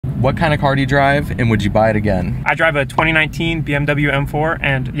What kind of car do you drive, and would you buy it again? I drive a 2019 BMW M4,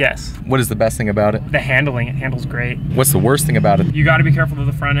 and yes. What is the best thing about it? The handling, it handles great. What's the worst thing about it? You gotta be careful of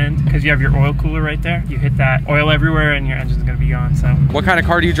the front end, because you have your oil cooler right there. You hit that oil everywhere and your engine's gonna be gone, so. What kind of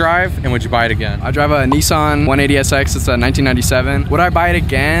car do you drive, and would you buy it again? I drive a Nissan 180SX, it's a 1997. Would I buy it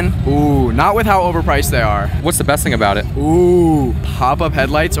again? Ooh, not with how overpriced they are. What's the best thing about it? Ooh, pop-up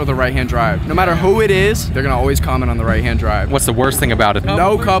headlights or the right-hand drive. No matter who it is, they're gonna always comment on the right-hand drive. What's the worst thing about it?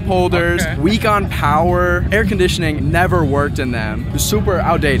 No cup holders, Okay. weak on power, air conditioning never worked in them. It's super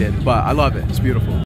outdated, but I love it. It's beautiful.